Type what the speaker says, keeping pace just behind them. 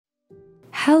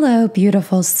Hello,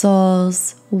 beautiful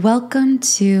souls. Welcome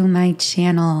to my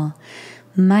channel.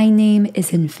 My name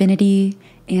is Infinity,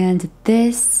 and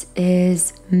this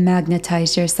is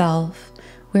Magnetize Yourself,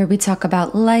 where we talk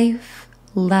about life,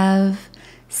 love,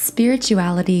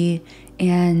 spirituality,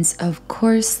 and of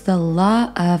course, the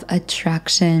law of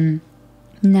attraction.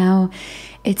 Now,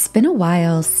 it's been a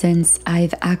while since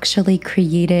I've actually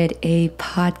created a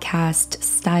podcast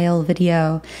style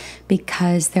video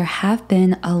because there have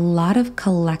been a lot of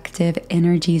collective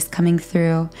energies coming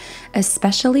through,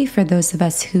 especially for those of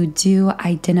us who do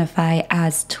identify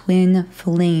as twin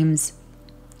flames.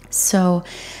 So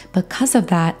because of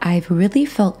that, I've really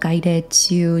felt guided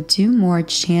to do more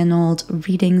channeled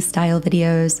reading style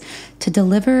videos to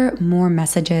deliver more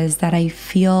messages that I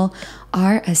feel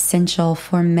are essential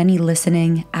for many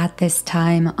listening at this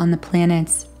time on the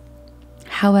planet.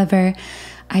 However,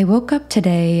 I woke up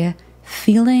today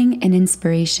feeling an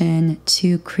inspiration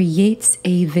to create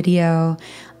a video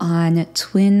on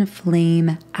twin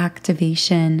flame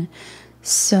activation.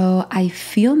 So I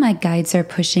feel my guides are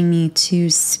pushing me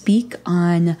to speak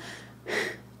on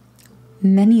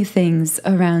many things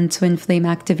around twin flame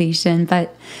activation,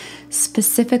 but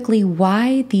specifically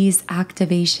why these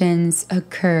activations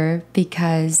occur,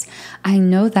 because I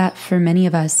know that for many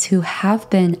of us who have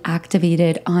been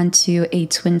activated onto a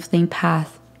twin flame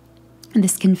path,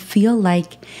 this can feel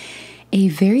like a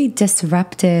very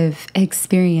disruptive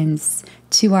experience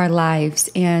to our lives,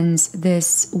 and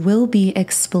this will be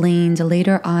explained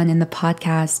later on in the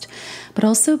podcast, but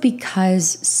also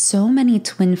because so many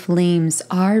twin flames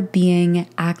are being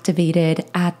activated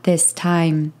at this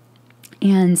time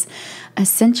and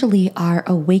essentially are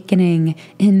awakening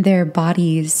in their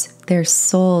bodies. Their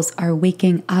souls are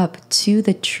waking up to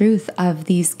the truth of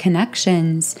these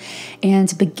connections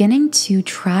and beginning to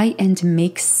try and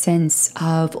make sense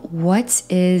of what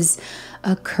is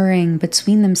occurring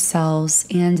between themselves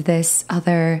and this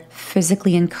other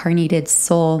physically incarnated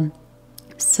soul.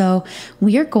 So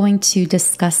we are going to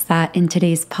discuss that in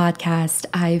today's podcast.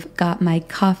 I've got my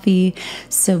coffee,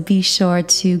 so be sure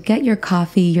to get your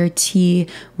coffee, your tea,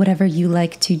 whatever you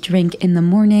like to drink in the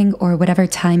morning or whatever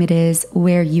time it is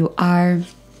where you are.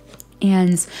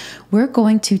 And we're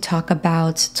going to talk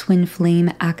about twin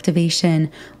flame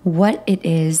activation, what it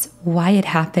is, why it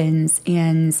happens,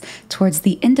 and towards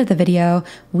the end of the video,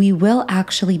 we will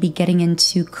actually be getting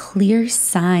into clear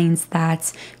signs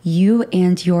that you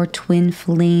and your twin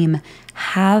flame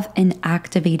have an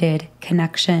activated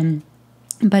connection.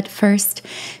 But first,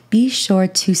 be sure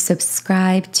to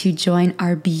subscribe to join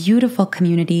our beautiful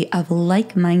community of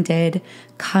like-minded,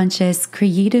 conscious,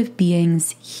 creative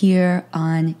beings here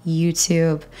on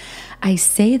YouTube. I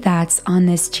say that on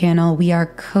this channel, we are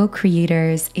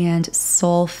co-creators and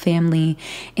soul family.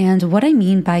 And what I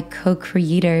mean by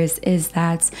co-creators is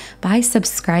that by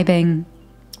subscribing,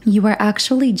 you are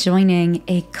actually joining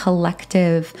a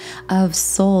collective of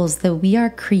souls that we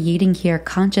are creating here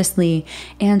consciously.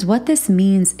 And what this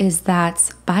means is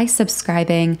that by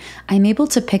subscribing, I'm able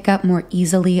to pick up more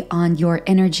easily on your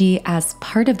energy as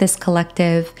part of this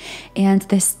collective. And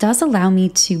this does allow me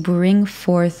to bring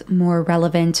forth more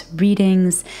relevant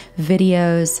readings,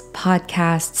 videos,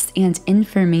 podcasts, and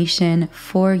information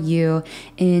for you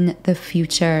in the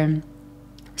future.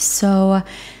 So,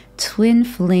 twin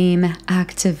flame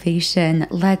activation.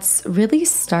 Let's really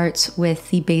start with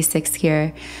the basics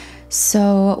here.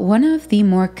 So one of the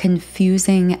more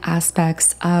confusing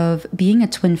aspects of being a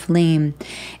twin flame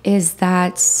is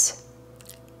that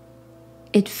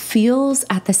it feels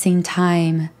at the same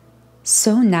time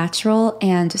so natural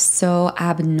and so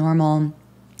abnormal.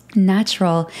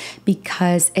 Natural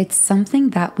because it's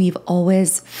something that we've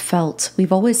always felt,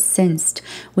 we've always sensed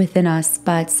within us,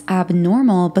 but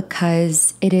abnormal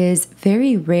because it is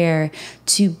very rare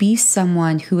to be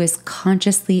someone who is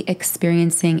consciously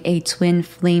experiencing a twin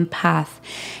flame path.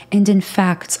 And in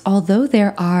fact, although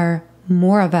there are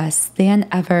more of us than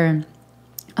ever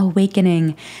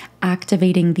awakening,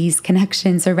 activating these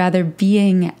connections, or rather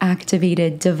being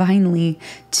activated divinely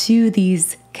to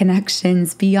these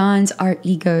connections beyond our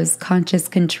ego's conscious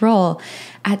control,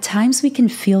 at times we can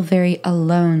feel very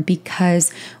alone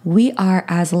because we are,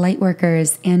 as light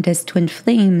workers and as twin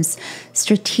flames,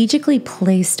 strategically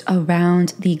placed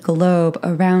around the globe,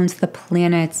 around the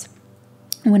planet.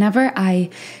 Whenever I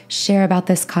share about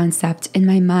this concept in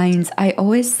my mind, I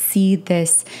always see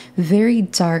this very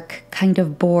dark kind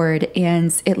of board,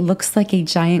 and it looks like a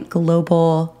giant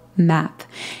global map.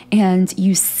 And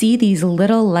you see these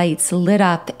little lights lit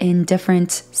up in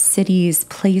different cities,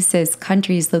 places,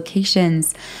 countries,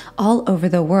 locations all over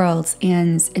the world.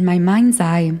 And in my mind's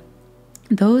eye,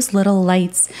 Those little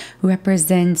lights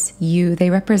represent you. They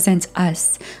represent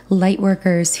us, light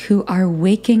workers who are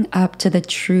waking up to the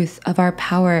truth of our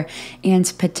power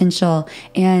and potential.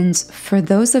 And for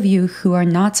those of you who are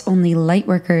not only light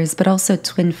workers, but also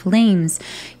twin flames,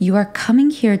 you are coming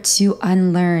here to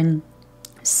unlearn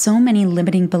so many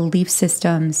limiting belief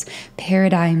systems,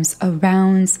 paradigms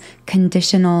around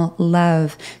conditional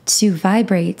love, to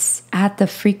vibrate at the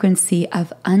frequency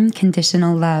of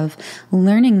unconditional love,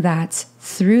 learning that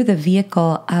through the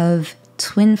vehicle of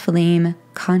twin flame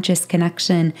conscious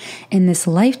connection in this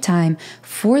lifetime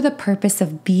for the purpose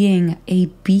of being a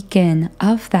beacon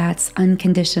of that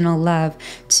unconditional love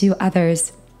to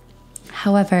others.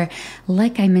 However,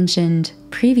 like I mentioned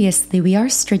previously, we are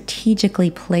strategically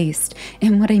placed.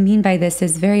 And what I mean by this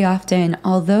is very often,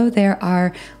 although there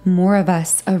are more of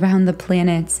us around the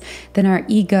planet than our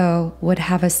ego would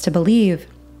have us to believe,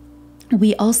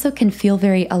 we also can feel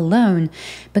very alone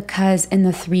because in the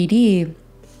 3D,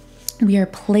 we are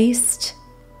placed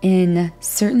in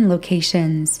certain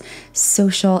locations,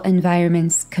 social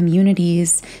environments,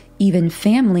 communities, even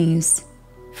families,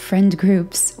 friend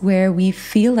groups, where we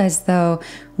feel as though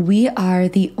we are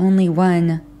the only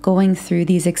one going through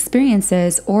these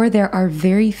experiences, or there are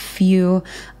very few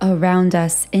around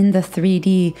us in the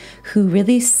 3D who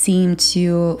really seem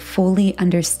to fully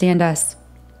understand us.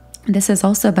 This is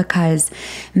also because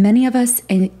many of us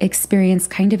experience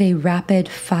kind of a rapid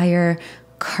fire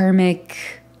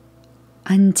karmic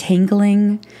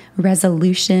untangling,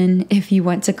 resolution, if you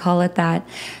want to call it that.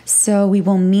 So we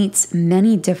will meet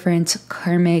many different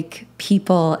karmic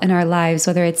people in our lives,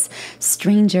 whether it's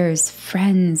strangers,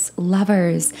 friends,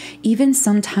 lovers, even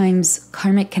sometimes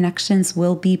karmic connections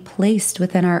will be placed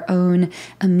within our own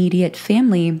immediate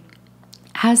family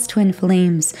as twin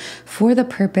flames for the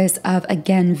purpose of,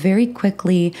 again, very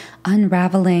quickly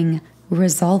unraveling,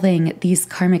 resolving these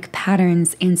karmic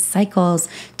patterns and cycles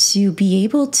to be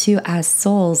able to, as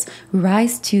souls,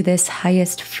 rise to this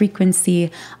highest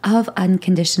frequency of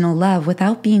unconditional love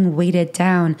without being weighted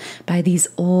down by these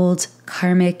old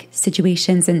karmic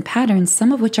situations and patterns,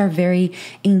 some of which are very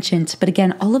ancient. But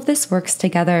again, all of this works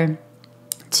together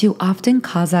to often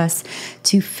cause us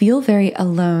to feel very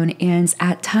alone and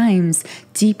at times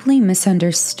deeply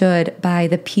misunderstood by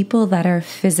the people that are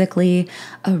physically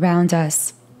around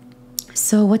us.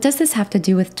 So what does this have to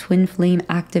do with twin flame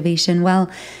activation? Well,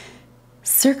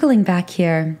 circling back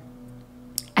here,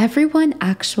 everyone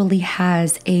actually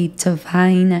has a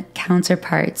divine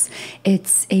counterpart.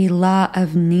 It's a law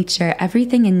of nature.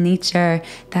 Everything in nature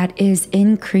that is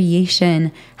in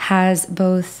creation has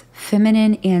both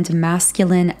feminine and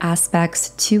masculine aspects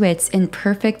to it in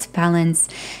perfect balance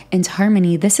and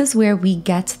harmony. This is where we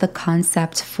get the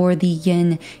concept for the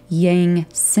yin yang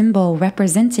symbol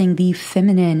representing the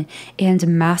feminine and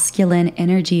masculine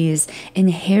energies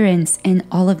inherent in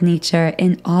all of nature,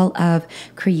 in all of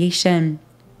creation.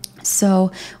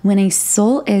 So when a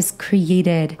soul is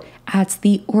created at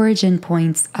the origin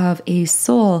points of a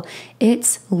soul,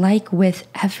 it's like with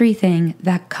everything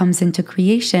that comes into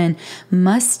creation,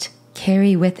 must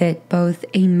carry with it both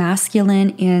a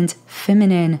masculine and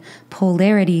feminine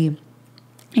polarity.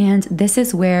 And this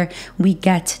is where we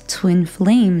get twin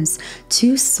flames,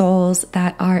 two souls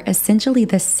that are essentially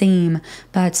the same,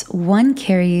 but one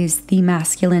carries the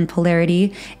masculine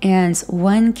polarity and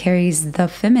one carries the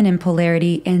feminine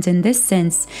polarity. And in this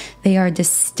sense, they are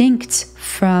distinct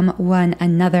from one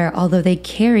another, although they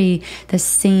carry the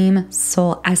same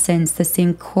soul essence, the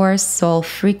same core soul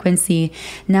frequency.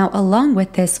 Now, along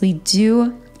with this, we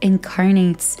do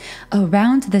incarnates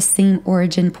around the same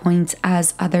origin point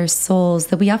as other souls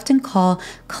that we often call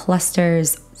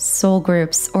clusters, soul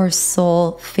groups, or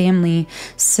soul family.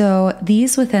 So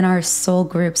these within our soul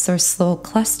groups or soul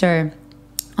cluster,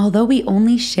 although we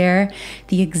only share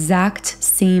the exact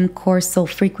same core soul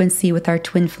frequency with our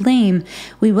twin flame,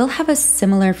 we will have a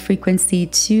similar frequency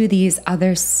to these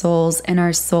other souls in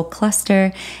our soul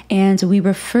cluster, and we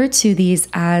refer to these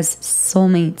as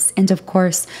soulmates. And of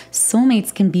course,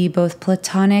 soulmates can be both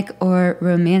platonic or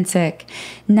romantic.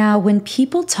 Now, when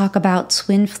people talk about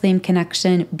twin flame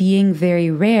connection being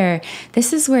very rare,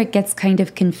 this is where it gets kind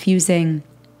of confusing,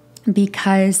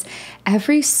 because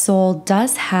every soul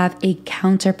does have a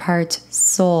counterpart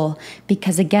soul,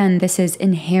 because again, this is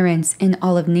inherent in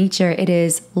all of nature. It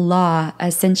is law,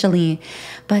 essentially.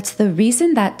 But the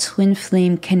reason that twin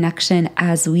flame connection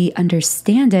as we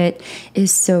understand it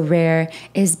is so rare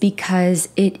is because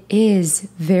it is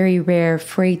very rare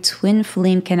for a twin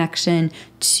flame connection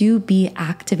to be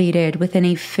activated within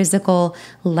a physical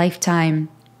lifetime.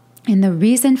 And the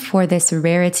reason for this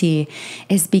rarity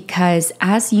is because,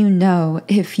 as you know,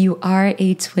 if you are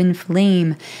a twin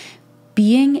flame,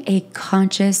 being a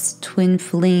conscious twin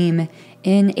flame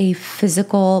in a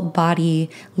physical body,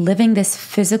 living this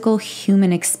physical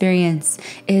human experience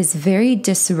is very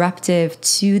disruptive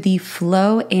to the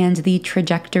flow and the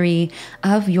trajectory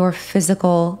of your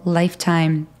physical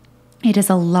lifetime. It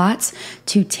is a lot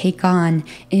to take on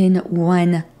in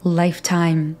one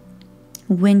lifetime.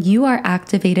 When you are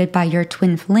activated by your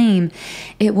twin flame,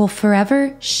 it will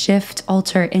forever shift,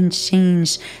 alter, and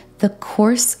change the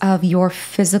course of your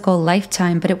physical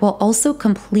lifetime, but it will also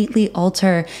completely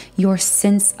alter your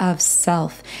sense of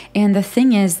self. And the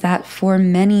thing is that for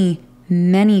many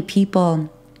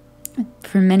people,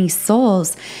 for many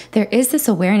souls, there is this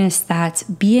awareness that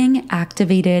being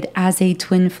activated as a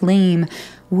twin flame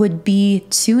would be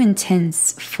too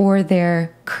intense for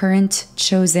their current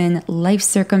chosen life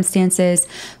circumstances,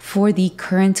 for the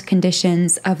current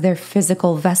conditions of their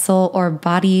physical vessel or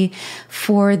body,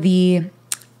 for the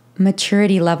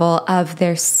maturity level of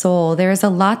their soul. There is a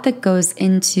lot that goes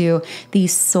into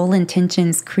these soul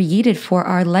intentions created for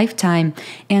our lifetime,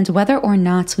 and whether or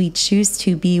not we choose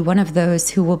to be one of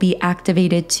those who will be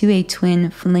activated to a twin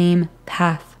flame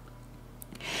path.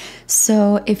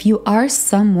 So if you are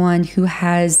someone who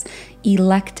has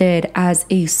elected as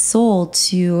a soul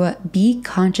to be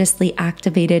consciously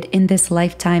activated in this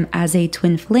lifetime as a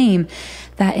twin flame,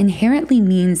 that inherently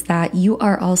means that you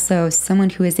are also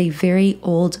someone who is a very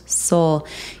old soul.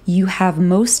 You have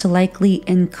most likely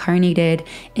incarnated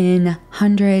in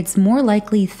hundreds, more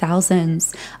likely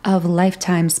thousands of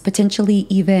lifetimes, potentially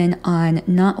even on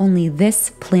not only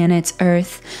this planet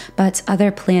Earth, but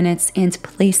other planets and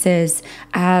places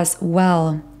as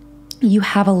well. You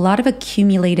have a lot of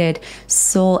accumulated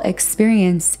soul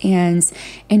experience, and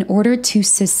in order to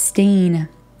sustain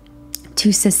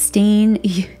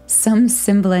some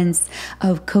semblance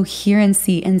of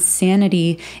coherency and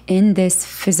sanity in this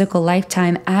physical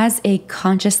lifetime as a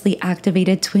consciously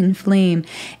activated twin flame,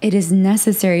 it is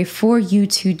necessary for you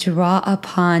to draw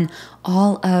upon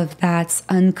all of that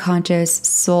unconscious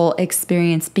soul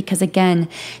experience, because again,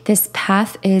 this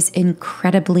path is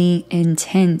incredibly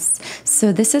intense.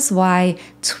 So this is why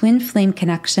twin flame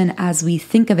connection, as we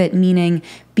think of it, meaning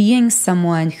being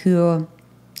someone who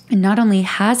not only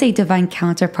has a divine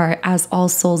counterpart, as all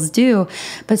souls do,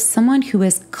 but someone who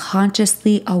is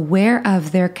consciously aware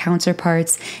of their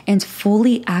counterparts and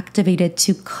fully activated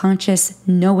to conscious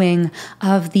knowing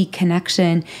of the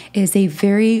connection, is a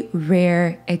very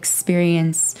rare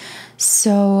experience.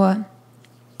 So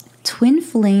twin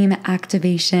flame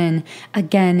activation,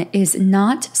 again, is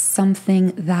not something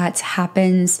that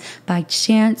happens by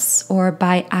chance or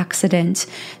by accident.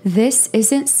 This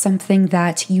isn't something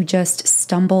that you just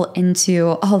stumble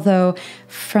into, although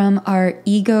from our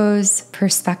ego's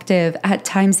perspective, at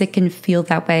times it can feel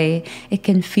that way. It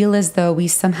can feel as though we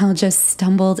somehow just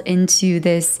stumbled into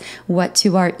this, what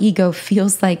to our ego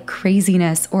feels like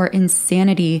craziness or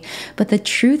insanity. But the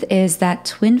truth is that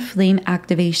twin flame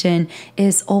activation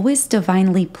is always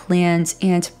divinely planned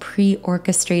and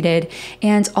pre-orchestrated,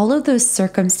 and all of those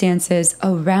circumstances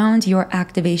around your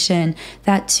activation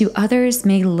that to others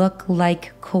may look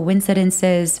like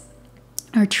coincidences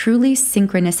are truly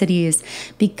synchronicities,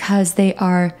 because they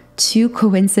are too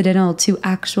coincidental to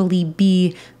actually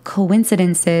be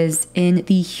coincidences in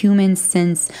the human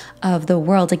sense of the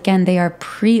world. Again, they are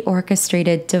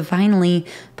pre-orchestrated, divinely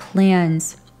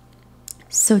planned.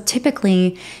 So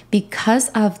typically, because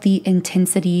of the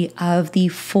intensity of the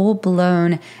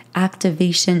full-blown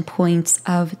activation points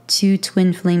of two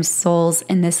twin flame souls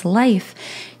in this life,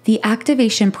 the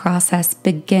activation process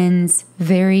begins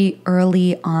very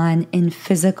early on in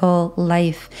physical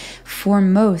life. For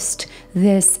most,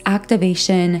 this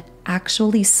activation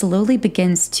actually slowly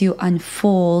begins to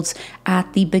unfold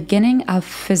at the beginning of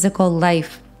physical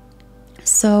life.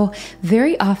 So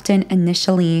very often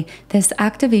initially, this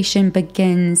activation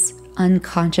begins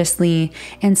unconsciously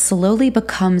and slowly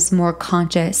becomes more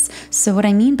conscious. So what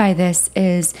I mean by this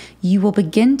is you will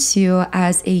begin to,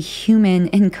 as a human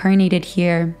incarnated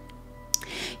here,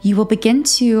 you will begin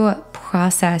to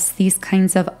process these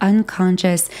kinds of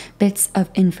unconscious bits of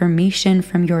information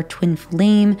from your twin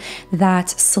flame that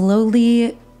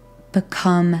slowly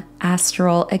become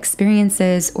astral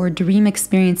experiences or dream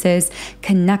experiences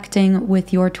connecting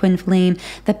with your twin flame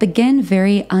that begin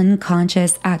very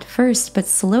unconscious at first, but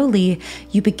slowly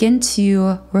you begin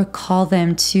to recall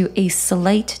them to a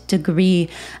slight degree,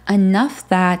 enough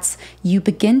that you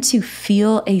begin to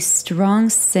feel a strong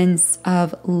sense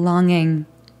of longing.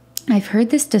 I've heard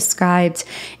this described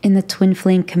in the twin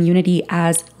flame community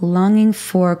as longing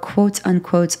for quote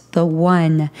unquote the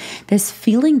one, this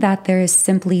feeling that there is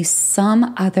simply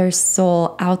some other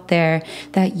soul out there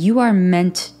that you are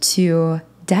meant to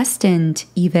destined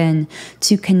even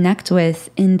to connect with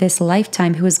in this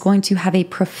lifetime, who is going to have a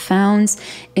profound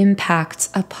impact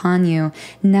upon you.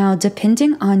 Now,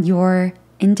 depending on your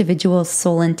individual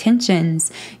soul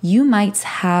intentions, you might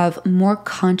have more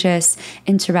conscious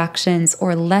interactions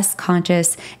or less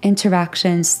conscious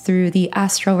interactions through the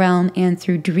astral realm and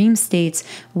through dream states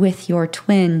with your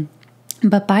twin.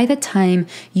 But by the time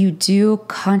you do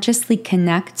consciously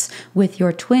connect with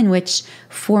your twin, which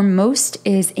for most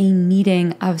is a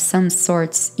meeting of some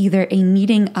sorts, either a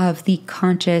meeting of the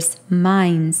conscious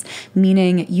minds,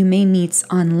 meaning you may meet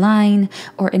online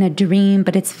or in a dream,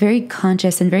 but it's very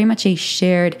conscious and very much a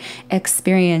shared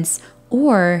experience,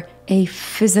 or a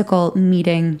physical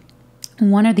meeting.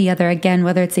 One or the other, again,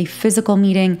 whether it's a physical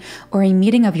meeting or a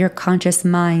meeting of your conscious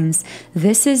minds,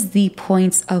 this is the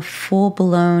points of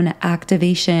full-blown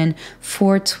activation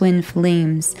for twin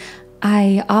flames.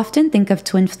 I often think of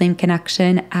twin flame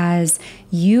connection as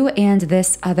you and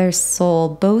this other soul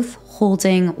both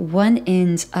holding one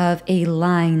end of a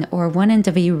line or one end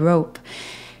of a rope.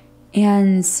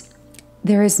 And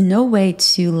there is no way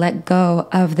to let go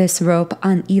of this rope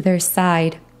on either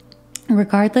side.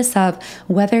 Regardless of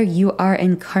whether you are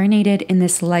incarnated in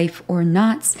this life or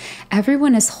not,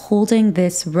 everyone is holding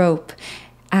this rope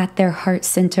at their heart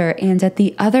center, and at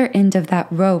the other end of that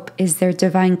rope is their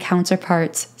divine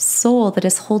counterpart's soul that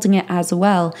is holding it as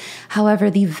well. However,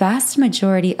 the vast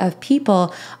majority of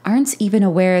people aren't even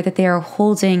aware that they are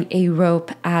holding a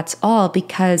rope at all,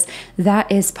 because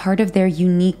that is part of their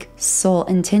unique soul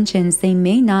intentions. They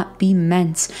may not be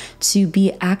meant to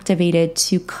be activated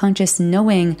to conscious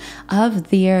knowing of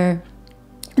the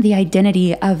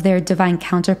identity of their divine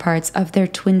counterparts, of their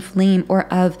twin flame, or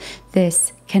of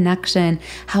this connection.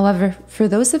 However, for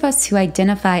those of us who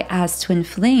identify as twin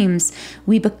flames,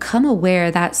 we become aware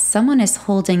that someone is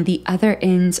holding the other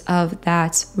end of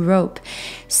that rope.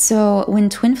 So when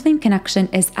twin flame connection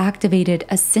is activated,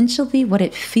 essentially what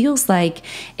it feels like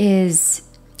is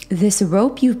this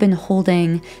rope you've been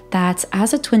holding, that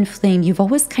as a twin flame, you've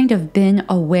always kind of been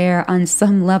aware on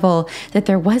some level that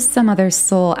there was some other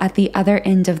soul at the other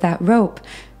end of that rope.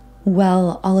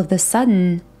 Well, all of a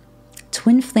sudden,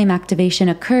 twin flame activation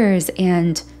occurs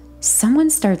and someone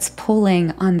starts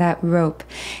pulling on that rope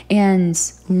and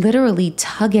literally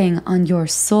tugging on your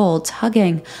soul,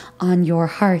 tugging on your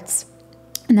hearts.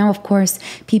 Now, of course,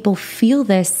 people feel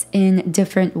this in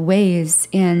different ways,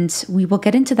 and we will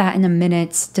get into that in a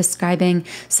minute, describing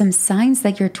some signs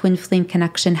that your twin flame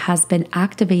connection has been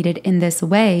activated in this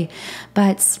way.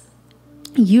 But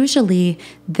usually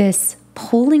this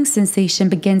pulling sensation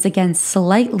begins again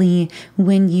slightly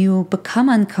when you become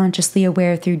unconsciously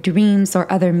aware through dreams or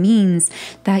other means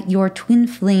that your twin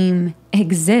flame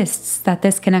exists, that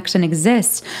this connection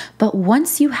exists. But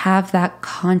once you have that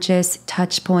conscious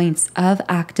touch points of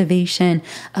activation,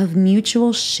 of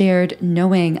mutual shared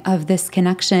knowing of this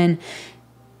connection,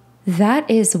 that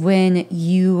is when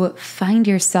you find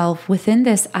yourself within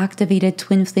this activated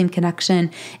twin flame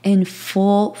connection in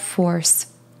full force.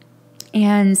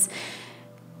 And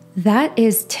that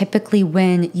is typically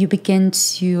when you begin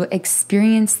to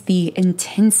experience the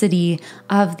intensity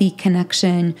of the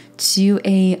connection to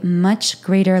a much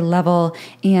greater level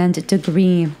and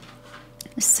degree.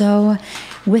 So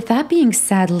with that being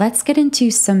said, let's get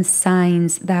into some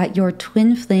signs that your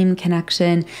twin flame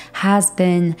connection has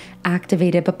been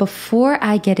activated. But before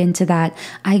I get into that,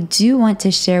 I do want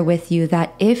to share with you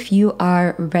that if you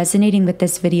are resonating with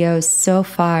this video so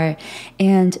far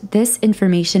and this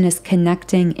information is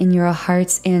connecting in your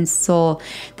hearts and soul,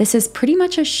 this is pretty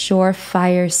much a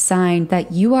surefire sign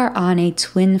that you are on a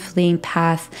twin flame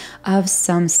path of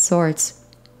some sort.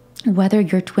 Whether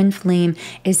your twin flame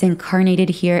is incarnated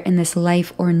here in this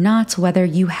life or not, whether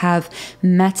you have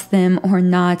met them or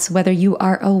not, whether you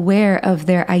are aware of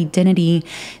their identity,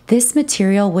 this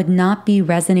material would not be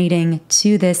resonating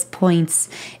to this point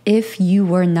if you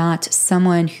were not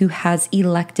someone who has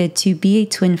elected to be a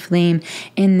twin flame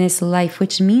in this life,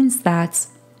 which means that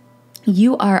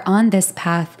you are on this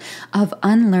path of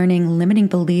unlearning limiting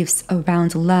beliefs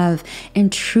around love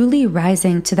and truly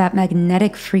rising to that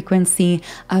magnetic frequency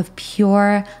of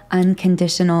pure,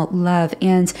 unconditional love.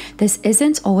 And this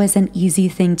isn't always an easy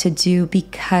thing to do,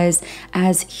 because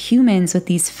as humans with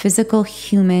these physical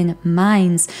human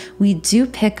minds, we do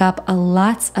pick up a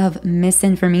lot of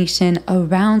misinformation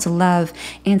around love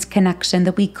and connection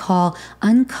that we call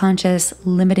unconscious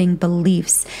limiting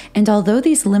beliefs. And although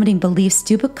these limiting beliefs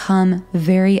do become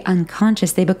very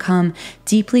unconscious, they become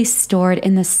deeply stored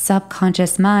in the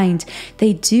subconscious mind,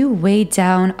 they do weigh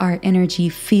down our energy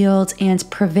field and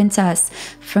prevent us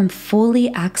from fully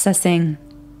accessing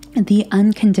the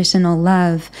unconditional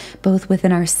love, both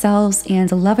within ourselves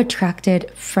and love attracted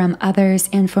from others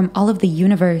and from all of the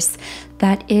universe,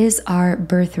 that is our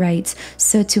birthright.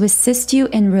 So to assist you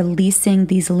in releasing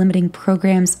these limiting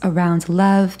programs around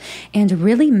love and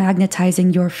really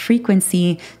magnetizing your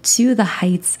frequency to the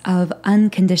heights of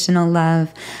unconditional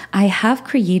love, I have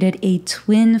created a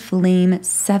twin flame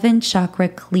 7-chakra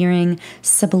clearing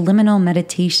subliminal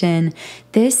meditation.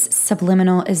 This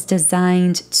subliminal is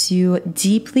designed to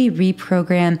deeply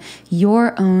reprogram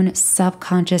your own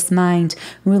subconscious mind,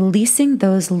 releasing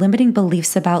those limiting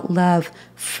beliefs about love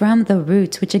from the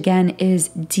root, which again is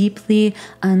deeply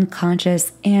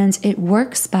unconscious, and it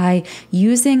works by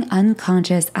using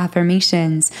unconscious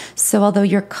affirmations. So although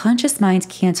your conscious mind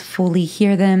can't fully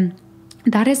hear them,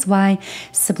 that is why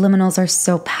subliminals are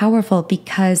so powerful,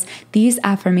 because these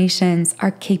affirmations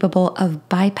are capable of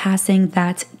bypassing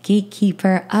that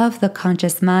gatekeeper of the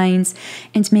conscious minds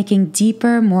and making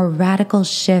deeper, more radical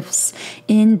shifts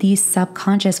in the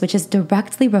subconscious, which is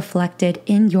directly reflected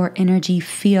in your energy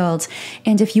field.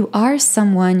 And if you are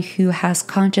someone who has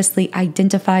consciously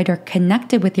identified or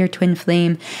connected with your twin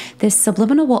flame, this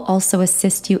subliminal will also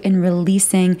assist you in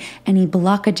releasing any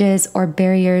blockages or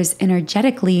barriers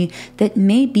energetically that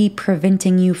may be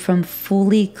preventing you from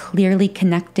fully, clearly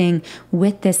connecting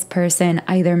with this person,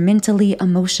 either mentally,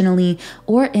 emotionally,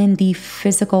 or in the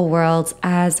physical world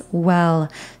as well.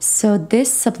 So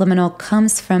this subliminal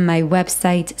comes from my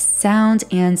website,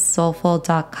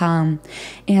 soundandsoulful.com.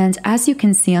 And as you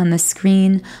can see on the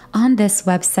screen, on this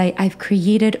website, I've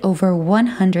created over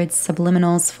 100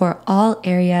 subliminals for all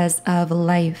areas of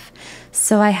life.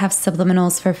 So I have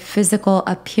subliminals for physical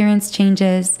appearance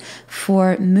changes,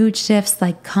 for mood shifts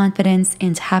like confidence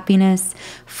and happiness,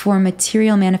 for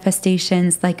material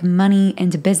manifestations like money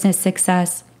and business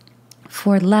success,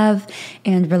 for love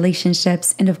and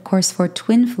relationships, and of course for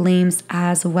twin flames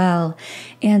as well.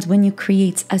 And when you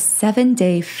create a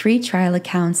 7-day free trial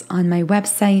account on my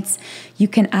websites, you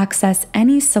can access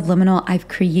any subliminal I've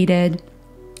created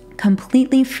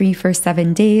completely free for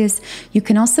 7 days. You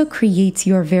can also create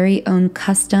your very own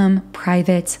custom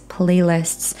private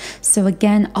playlists. So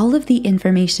again, all of the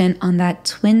information on that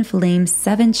twin flame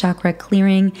 7-chakra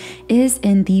clearing is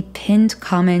in the pinned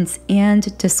comments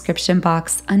and description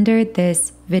box under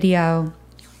this video.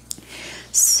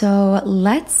 So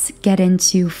let's get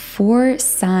into 4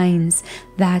 signs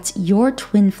that your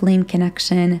twin flame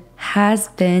connection has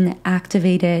been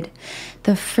activated.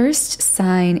 The first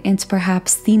sign, and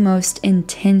perhaps the most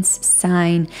intense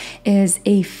sign, is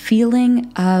a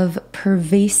feeling of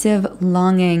pervasive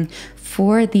longing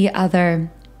for the other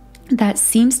that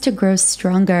seems to grow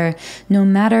stronger no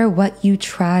matter what you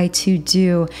try to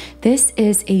do. This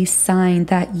is a sign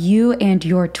that you and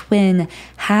your twin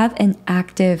have an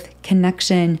active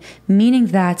connection, meaning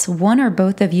that one or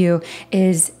both of you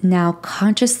is now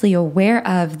consciously aware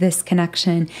of this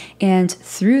connection, and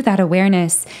through that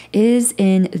awareness is,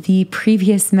 in the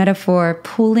previous metaphor,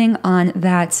 pulling on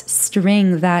that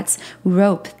string, that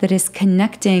rope that is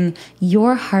connecting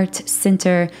your heart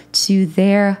center to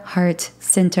their heart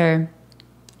center.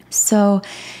 So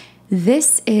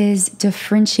this is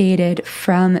differentiated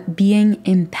from being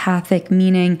empathic,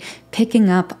 meaning picking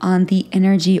up on the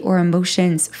energy or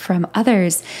emotions from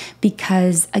others,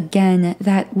 because again,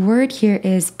 that word here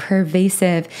is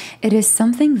pervasive. It is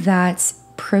something that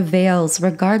prevails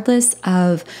regardless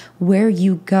of where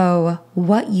you go,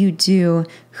 what you do,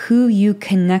 who you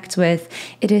connect with.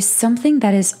 It is something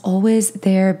that is always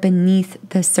there beneath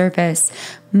the surface.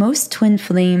 Most twin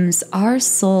flames are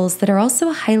souls that are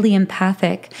also highly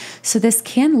empathic, so this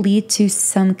can lead to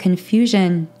some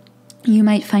confusion. You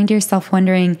might find yourself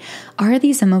wondering, are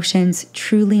these emotions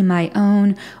truly my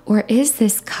own, or is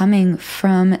this coming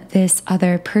from this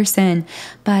other person?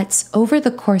 But over the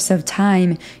course of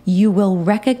time, you will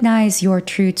recognize your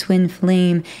true twin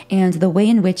flame and the way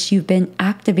in which you've been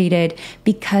activated,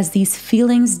 because these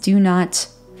feelings do not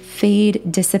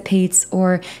fade, dissipate,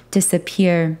 or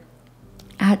disappear.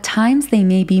 At times, they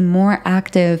may be more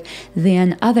active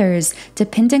than others,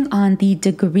 depending on the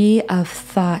degree of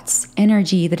thoughts,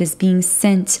 energy that is being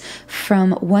sent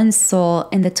from one soul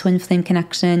in the twin flame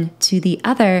connection to the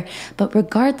other. But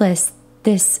regardless,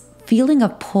 this feeling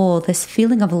of pull, this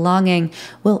feeling of longing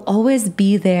will always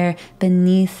be there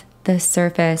beneath the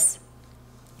surface.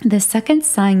 The second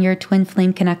sign your twin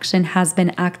flame connection has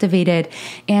been activated,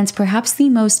 and perhaps the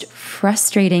most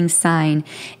frustrating sign,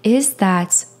 is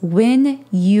that when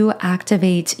you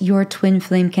activate your twin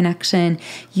flame connection,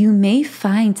 you may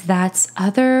find that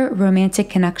other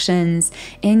romantic connections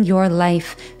in your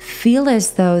life feel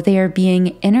as though they are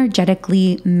being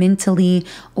energetically, mentally,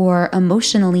 or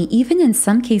emotionally, even in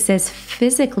some cases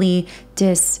physically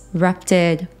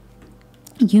disrupted.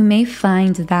 You may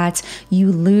find that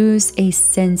you lose a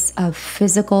sense of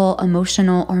physical,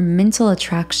 emotional, or mental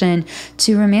attraction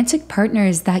to romantic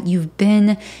partners that you've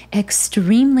been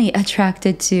extremely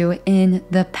attracted to in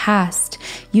the past.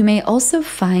 You may also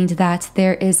find that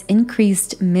there is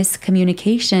increased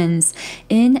miscommunications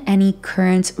in any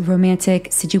current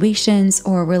romantic situations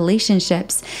or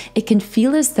relationships. It can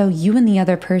feel as though you and the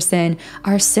other person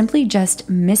are simply just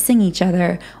missing each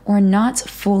other or not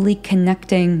fully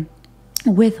connecting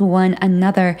with one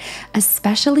another,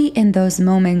 especially in those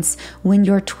moments when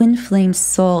your twin flame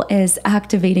soul is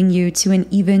activating you to an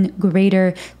even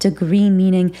greater degree,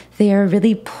 meaning they are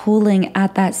really pulling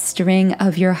at that string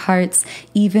of your hearts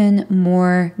even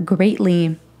more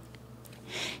greatly.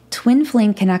 Twin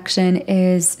flame connection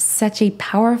is such a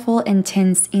powerful,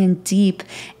 intense, and deep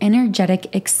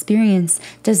energetic experience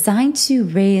designed to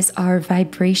raise our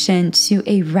vibration to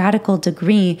a radical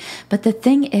degree. But the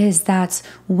thing is that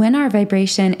when our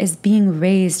vibration is being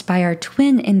raised by our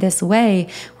twin in this way,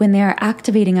 when they are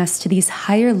activating us to these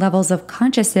higher levels of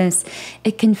consciousness,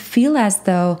 it can feel as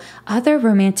though other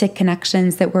romantic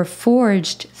connections that were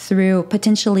forged through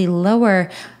potentially lower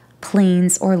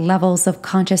planes or levels of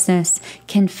consciousness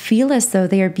can feel as though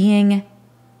they are being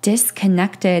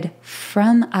disconnected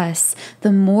from us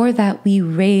the more that we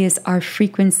raise our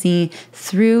frequency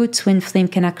through twin flame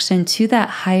connection to that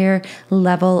higher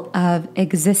level of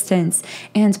existence.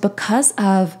 And because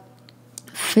of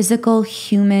physical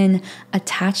human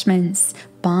attachments,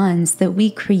 bonds that we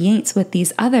create with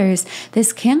these others,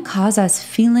 this can cause us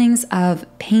feelings of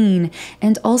pain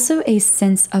and also a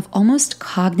sense of almost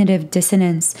cognitive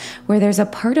dissonance, where there's a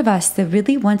part of us that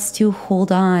really wants to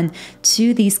hold on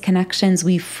to these connections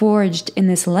we forged in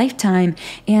this lifetime,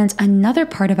 and another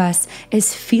part of us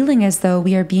is feeling as though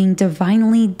we are being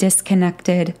divinely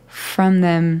disconnected from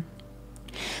them.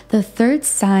 The third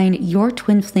sign your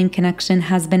twin flame connection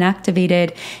has been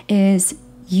activated is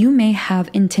you may have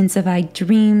intensified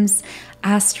dreams,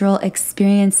 astral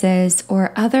experiences,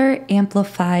 or other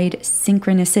amplified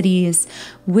synchronicities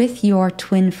with your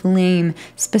twin flame.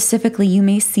 Specifically, you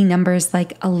may see numbers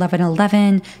like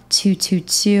 1111,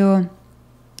 222.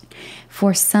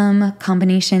 For some,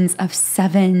 combinations of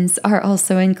sevens are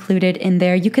also included in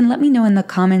there. You can let me know in the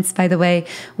comments, by the way,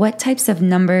 what types of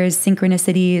numbers,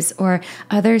 synchronicities, or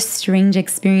other strange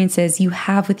experiences you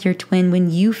have with your twin when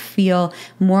you feel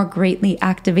more greatly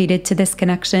activated to this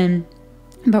connection.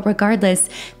 But regardless,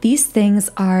 these things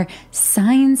are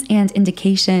signs and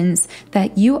indications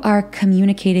that you are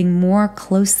communicating more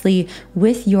closely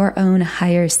with your own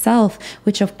higher self,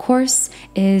 which of course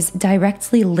is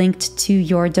directly linked to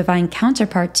your divine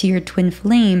counterpart, to your twin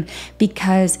flame,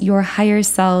 because your higher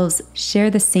selves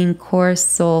share the same core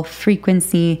soul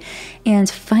frequency. And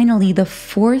finally, the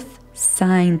fourth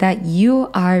sign that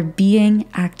you are being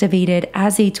activated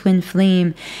as a twin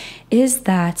flame is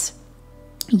that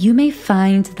you may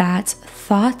find that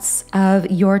thoughts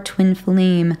of your twin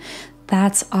flame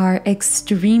that are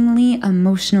extremely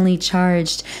emotionally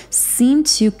charged seem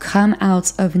to come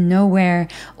out of nowhere,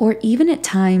 or even at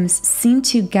times seem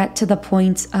to get to the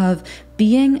point of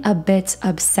being a bit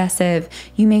obsessive.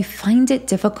 You may find it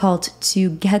difficult to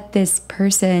get this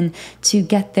person, to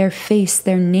get their face,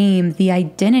 their name, the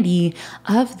identity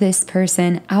of this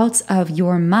person out of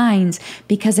your mind,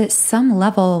 because at some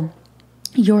level,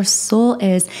 your soul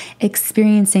is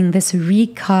experiencing this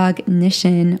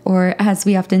recognition, or as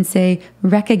we often say,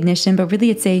 recognition, but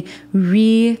really it's a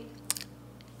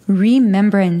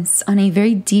remembrance on a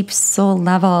very deep soul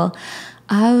level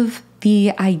of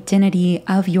the identity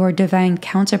of your divine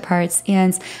counterparts.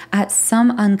 And at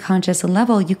some unconscious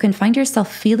level, you can find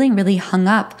yourself feeling really hung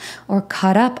up or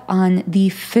caught up on the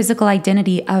physical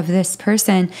identity of this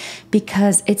person,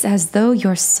 because it's as though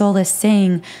your soul is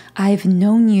saying, I've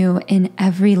known you in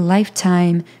every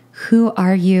lifetime. Who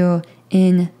are you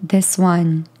in this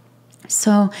one?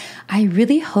 So I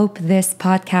really hope this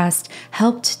podcast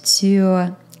helped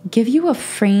to give you a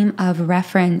frame of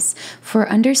reference for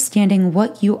understanding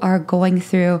what you are going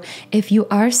through if you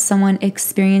are someone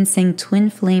experiencing twin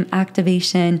flame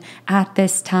activation at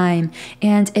this time.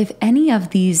 And if any of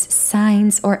these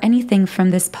signs or anything from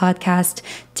this podcast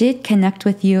did connect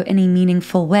with you in a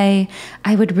meaningful way,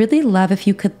 I would really love if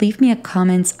you could leave me a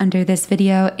comment under this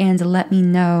video and let me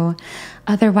know.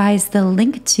 Otherwise, the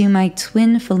link to my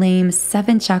twin flame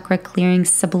 7-chakra clearing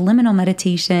subliminal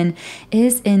meditation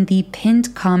is in the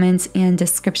pinned comments and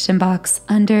description box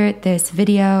under this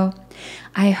video.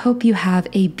 I hope you have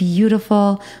a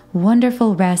beautiful,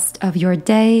 wonderful rest of your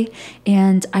day,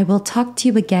 and I will talk to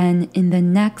you again in the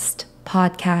next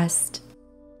podcast.